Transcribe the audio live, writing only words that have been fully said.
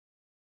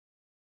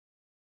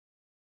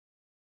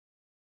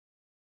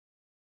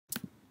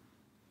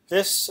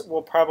This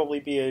will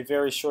probably be a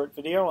very short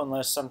video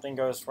unless something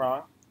goes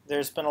wrong.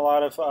 There's been a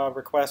lot of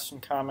requests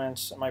and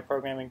comments in my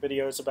programming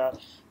videos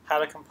about how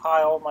to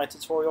compile my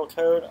tutorial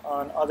code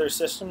on other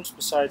systems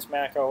besides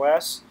Mac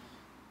OS.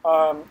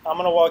 I'm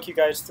going to walk you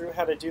guys through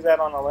how to do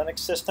that on a Linux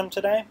system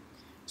today.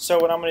 So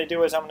what I'm going to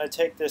do is I'm going to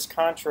take this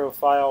contro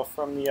file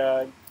from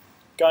the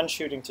gun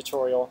shooting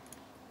tutorial,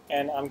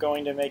 and I'm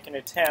going to make an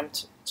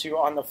attempt to,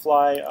 on the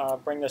fly,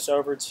 bring this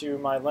over to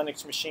my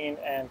Linux machine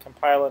and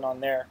compile it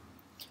on there.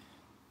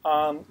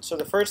 So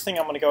the first thing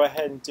I'm going to go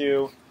ahead and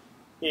do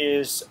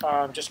is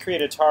just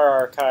create a tar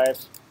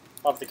archive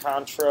of the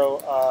contro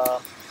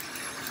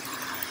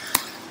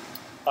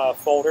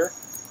folder,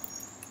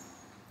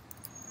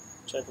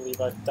 which I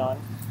believe I've done.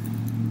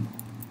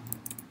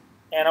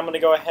 And I'm going to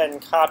go ahead and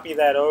copy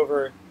that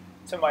over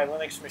to my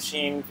Linux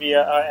machine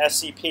via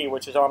SCP,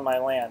 which is on my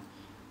LAN.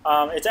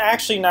 It's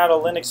actually not a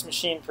Linux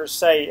machine per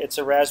se, it's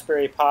a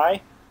Raspberry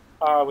Pi,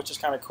 which is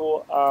kind of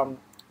cool,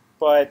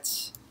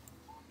 but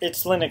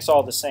it's Linux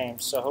all the same,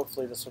 so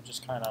hopefully this will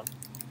just kind of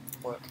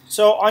work.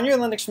 So on your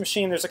Linux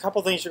machine, there's a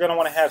couple things you're going to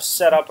want to have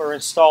set up or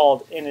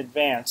installed in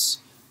advance.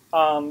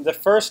 The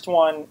first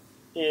one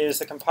is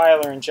the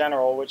compiler in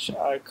general, which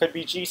could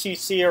be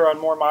GCC, or on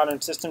more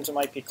modern systems it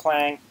might be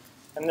Clang,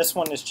 and this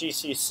one is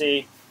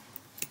GCC.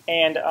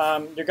 And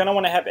you're going to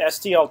want to have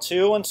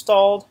SDL2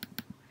 installed.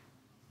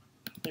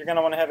 You're going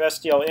to want to have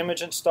SDL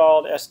image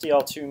installed,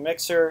 SDL2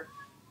 mixer.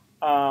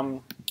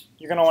 You're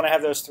going to want to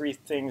have those three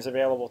things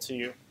available to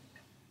you.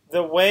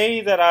 The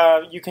way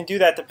that you can do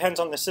that depends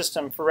on the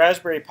system. For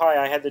Raspberry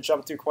Pi, I had to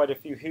jump through quite a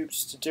few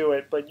hoops to do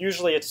it, but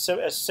usually it's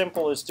as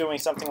simple as doing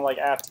something like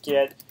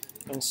apt-get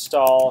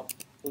install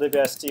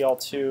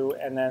libsdl2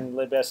 and then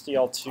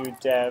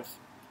libsdl2 dev.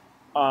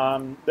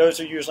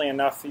 Those are usually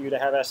enough for you to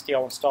have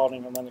SDL installed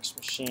in your Linux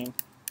machine,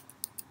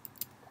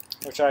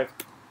 which I've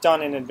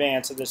done in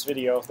advance of this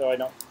video, though I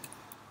don't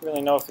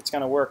really know if it's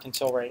going to work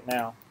until right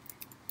now.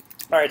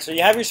 Alright, so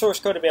you have your source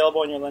code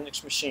available on your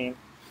Linux machine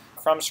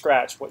from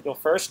scratch. What you'll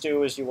first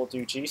do is you will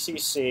do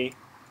gcc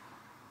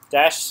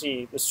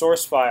 -c, the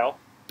source file,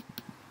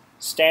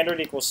 standard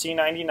equals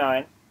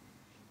C99.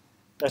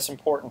 That's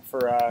important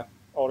for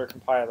older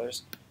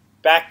compilers.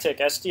 Backtick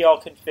SDL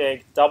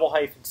config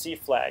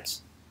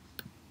 --cflags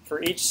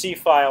for each C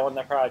file in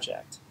the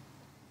project.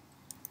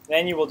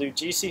 Then you will do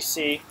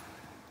gcc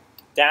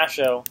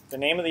 -o, the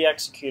name of the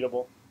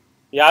executable,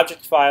 the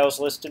object files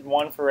listed,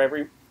 one for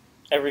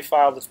every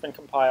file that's been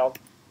compiled.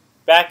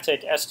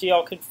 Backtick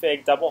SDL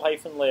config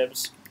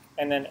 --libs,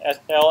 and then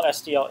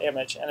SDL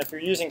image. And if you're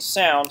using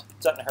sound,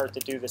 it doesn't hurt to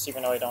do this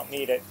even though I don't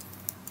need it.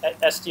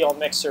 SDL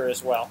mixer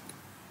as well.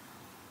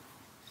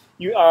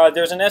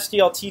 There's an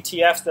SDL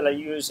TTF that I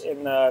use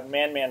in the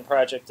Man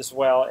project as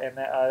well, and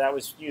that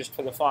was used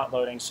for the font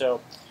loading,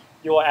 so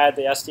you'll add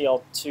the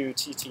SDL2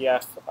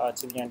 TTF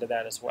to the end of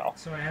that as well.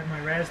 So I have my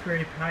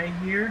Raspberry Pi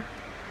here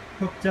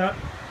hooked up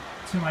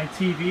to my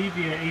TV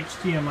via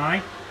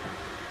HDMI,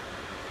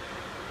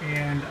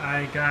 and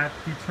I got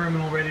the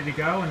terminal ready to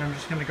go, and I'm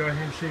just going to go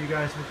ahead and show you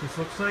guys what this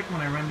looks like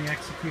when I run the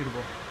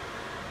executable.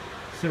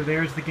 So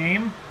there's the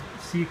game,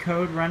 C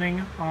code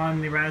running on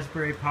the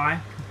Raspberry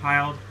Pi,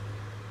 compiled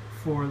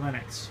for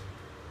Linux.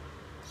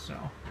 So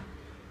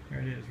there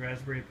it is,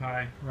 Raspberry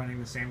Pi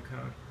running the same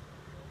code.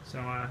 So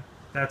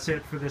that's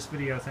it for this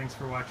video. Thanks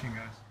for watching,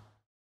 guys.